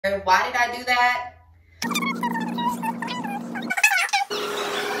Why did I do that?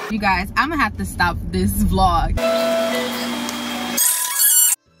 You guys, I'm gonna have to stop this vlog.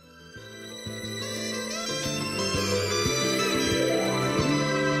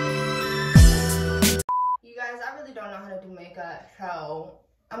 You guys, I really don't know how to do makeup, so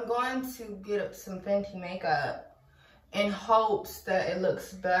I'm going to get up some Fenty makeup in hopes that it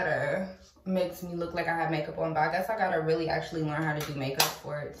looks better. Makes me look like I have makeup on, but I guess I gotta really actually learn how to do makeup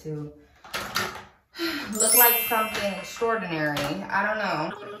for it to look like something extraordinary. I don't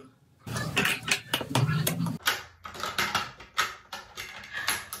know.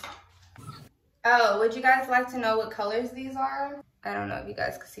 Oh, would you guys like to know what colors these are? I don't know if you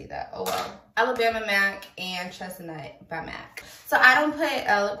guys can see that. Oh well. Alabama MAC and Chestnut by MAC. So I don't put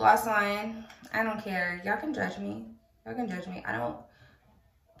lip gloss on. I don't care. Y'all can judge me. Y'all can judge me. I don't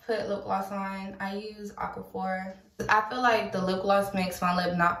put lip gloss on. I use Aquaphor. I feel like the lip gloss makes my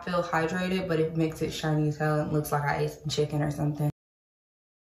lip not feel hydrated, but it makes it shiny as hell and looks like I ate some chicken or something.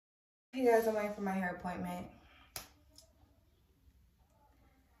 Hey guys, I'm waiting for my hair appointment.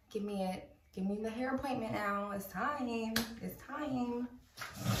 Give me it. Give me the hair appointment now. It's time. It's time.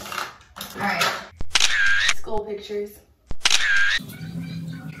 All right. School pictures.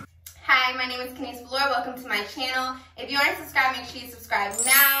 Hi, my name is Kenise Valor. Welcome to my channel. If you aren't subscribed, make sure you subscribe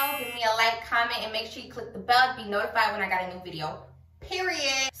now. Give me a like, comment, and make sure you click the bell to be notified when I got a new video.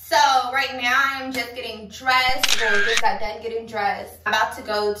 Period. So right now I'm just getting dressed. Well, just got done getting dressed. I'm about to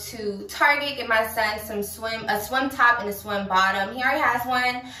go to Target, get my son a swim top and a swim bottom. He already has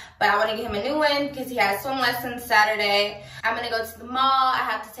one, but I want to get him a new one because he has swim lessons Saturday. I'm gonna go to the mall. I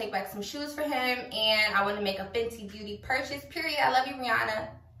have to take back some shoes for him, and I want to make a Fenty Beauty purchase. Period. I love you, Rihanna.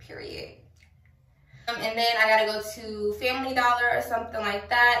 Period. And then I gotta go to Family Dollar or something like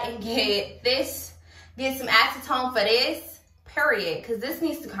that and get some acetone for this. Period, because this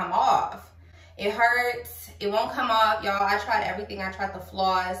needs to come off. It hurts. It won't come off, y'all. I tried everything. I tried the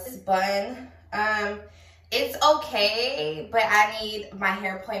floss, this bun. It's okay, but I need my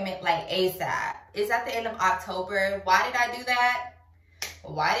hair appointment like ASAP. It's at the end of October. Why did I do that?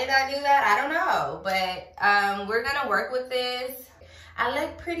 Why did I do that? I don't know, but we're gonna work with this. I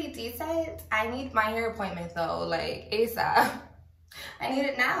look pretty decent. I need my hair appointment though, like ASAP. I need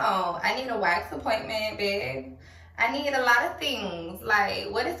it now. I need a wax appointment, babe. I need a lot of things.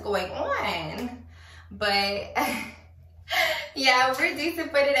 Like, what is going on? But yeah, we're decent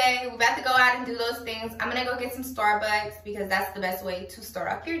for today. We're about to go out and do those things. I'm gonna go get some Starbucks because that's the best way to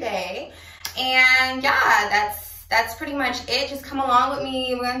start off your day. And yeah, that's pretty much it. Just come along with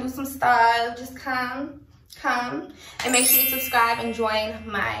me. We're gonna do some stuff. Just come and make sure you subscribe and join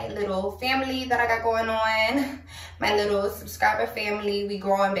my little family that I got going on. My little subscriber family. We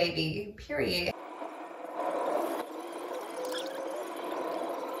growing, baby. Period.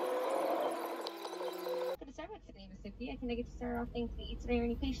 Can I get you started off things to eat today or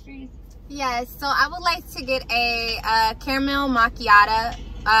any pastries? Yes, so I would like to get a caramel macchiato,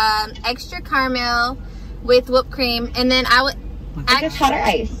 extra caramel with whipped cream, and then I would just hot or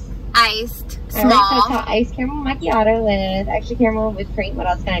ice? Iced, small. Alright, so hot iced caramel macchiato with extra caramel with cream. What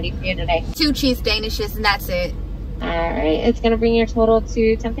else can I do for you today? 2 cheese danishes, and that's it. Alright, it's gonna bring your total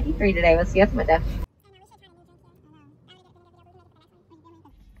to $10.53 today. Let's see you at my desk.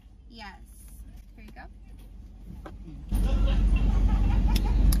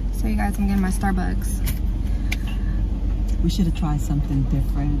 So you guys, I'm getting my Starbucks. We should have tried something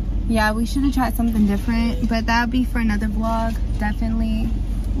different. Yeah, we should have tried something different, but that'll be for another vlog, definitely.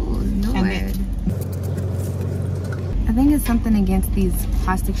 Ooh, Lord. I think it's something against these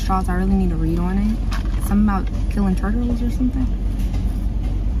plastic straws. I really need to read on it. Something about killing turtles or something.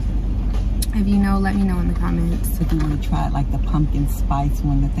 If you know, let me know in the comments. If you want to try like the pumpkin spice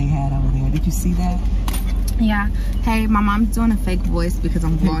one that they had over there. Did you see that? Yeah. Hey, my mom's doing a fake voice because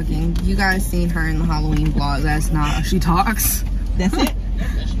I'm vlogging. You guys seen her in the Halloween vlog. That's not how she talks. That's it?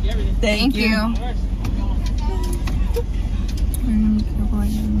 Thank you. And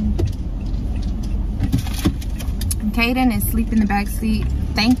Kaden is asleep in the back seat.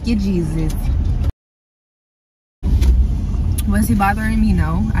 Thank you, Jesus. Was he bothering me?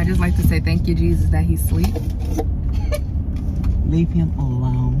 No. I just like to say thank you, Jesus, that he's asleep. Leave him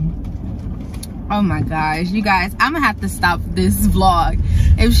alone. Oh my gosh, you guys, I'm gonna have to stop this vlog.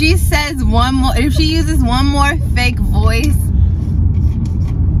 If she says one more, if she uses one more fake voice.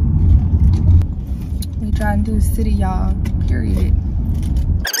 We trying to do the city, y'all, period.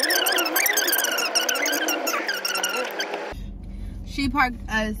 She parked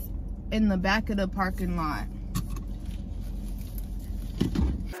us in the back of the parking lot.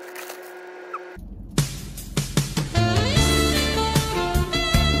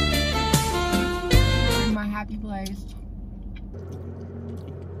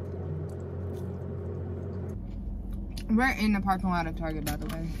 We're in the parking lot of Target, by the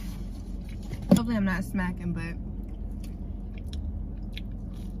way. Hopefully I'm not smacking, but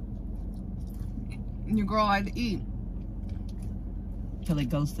your girl like to eat. Till it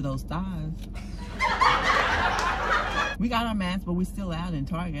goes to those thighs. We got our masks, but we still out in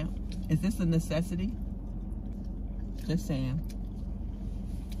Target. Is this a necessity? Just saying.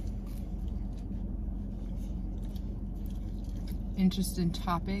 Interesting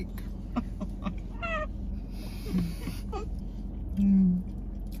topic.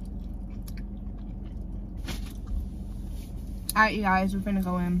 Alright, you guys, we're finna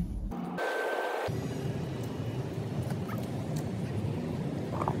go in.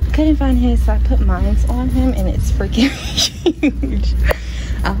 Couldn't find his, so I put mine on him, and it's freaking huge.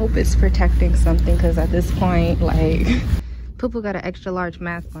 I hope it's protecting something, because at this point, like, Poo-Poo got an extra large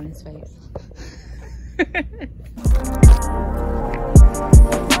mask on his face.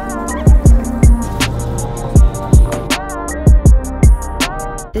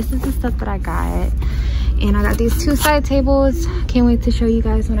 This is the stuff that I got, and I got these 2 side tables. Can't wait to show you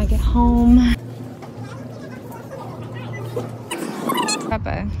guys when I get home.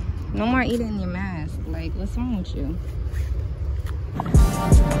 Papa, no more eating in your mask. Like, what's wrong with you?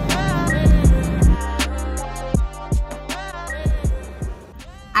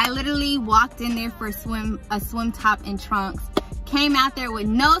 I literally walked in there for a swim top and trunks. Came out there with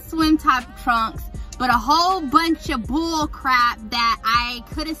no swim top trunks, but a whole bunch of bull crap that I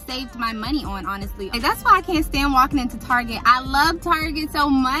could have saved my money on, honestly. Like, that's why I can't stand walking into Target. I love Target so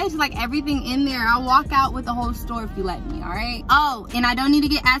much, like everything in there. I'll walk out with the whole store if you let me, all right? Oh, and I don't need to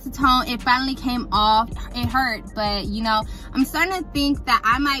get acetone. It finally came off. It hurt, but you know, I'm starting to think that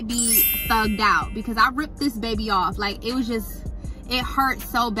I might be thugged out because I ripped this baby off. Like, it was just, it hurt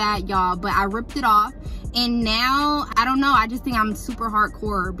so bad, y'all, but I ripped it off. And now, I don't know, I just think I'm super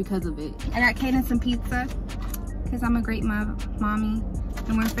hardcore because of it. I got Kaden some pizza, because I'm a great mommy.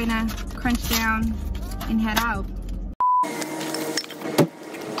 And we're finna crunch down and head out.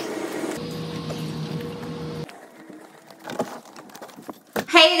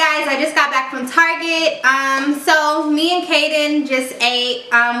 Hey guys, I just got back from Target. So me and Kaden just ate.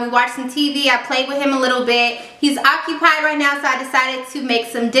 We watched some TV. I played with him a little bit. He's occupied right now, so I decided to make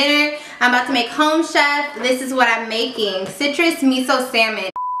some dinner. I'm about to make Home Chef. This is what I'm making. Citrus miso salmon.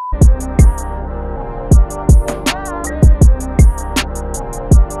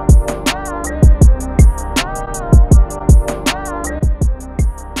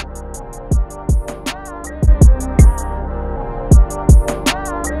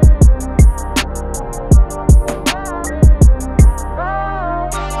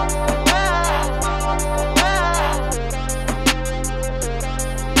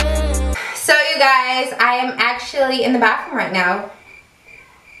 Guys, I am actually in the bathroom right now.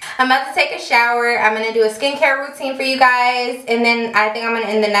 I'm about to take a shower. I'm going to do a skincare routine for you guys, and then I think I'm going to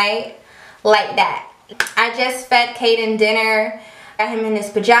end the night like that. I just fed Kaden dinner. Got him in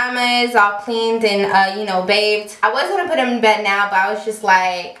his pajamas, all cleaned and, you know, bathed. I was going to put him in bed now, but I was just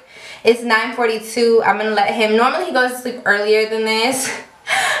like, it's 9:42. I'm going to let him, normally he goes to sleep earlier than this.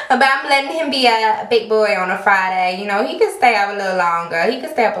 But I'm letting him be a big boy on a Friday. You know, he can stay up a little longer. He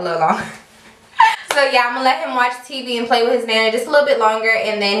can stay up a little longer. So yeah, I'm gonna let him watch TV and play with his nana just a little bit longer,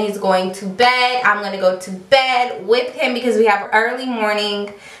 and then he's going to bed. I'm gonna go to bed with him because we have early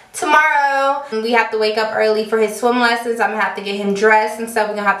morning tomorrow. We have to wake up early for his swim lessons. I'm gonna have to get him dressed and stuff.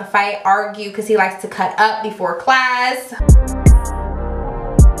 We're gonna have to fight, argue, because he likes to cut up before class.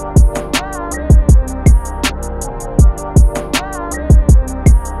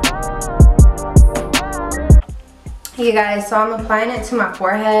 You guys, so I'm applying it to my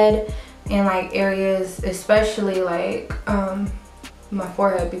forehead and like areas, especially like my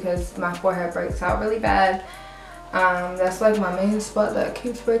forehead, because my forehead breaks out really bad. That's like my main spot that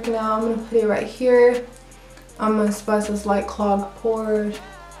keeps breaking out. I'm gonna put it right here. I'm gonna spice this like clogged pores.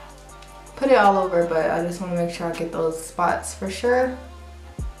 Put it all over, but I just want to make sure I get those spots for sure.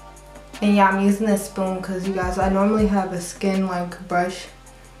 And yeah, I'm using this spoon because you guys, I normally have a skin like brush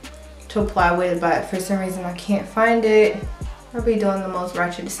to apply with, but for some reason I can't find it. I'll be doing the most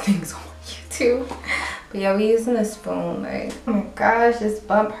ratchetest things on YouTube. But yeah, we're using a spoon. Like, oh my gosh, this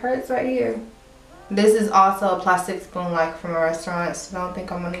bump hurts right here. This is also a plastic spoon like from a restaurant, so I don't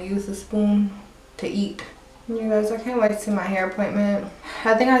think I'm gonna use a spoon to eat. You guys, I can't wait to see my hair appointment.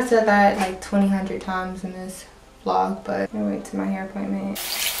 I think I said that like 200 times in this vlog, but I can't wait to my hair appointment.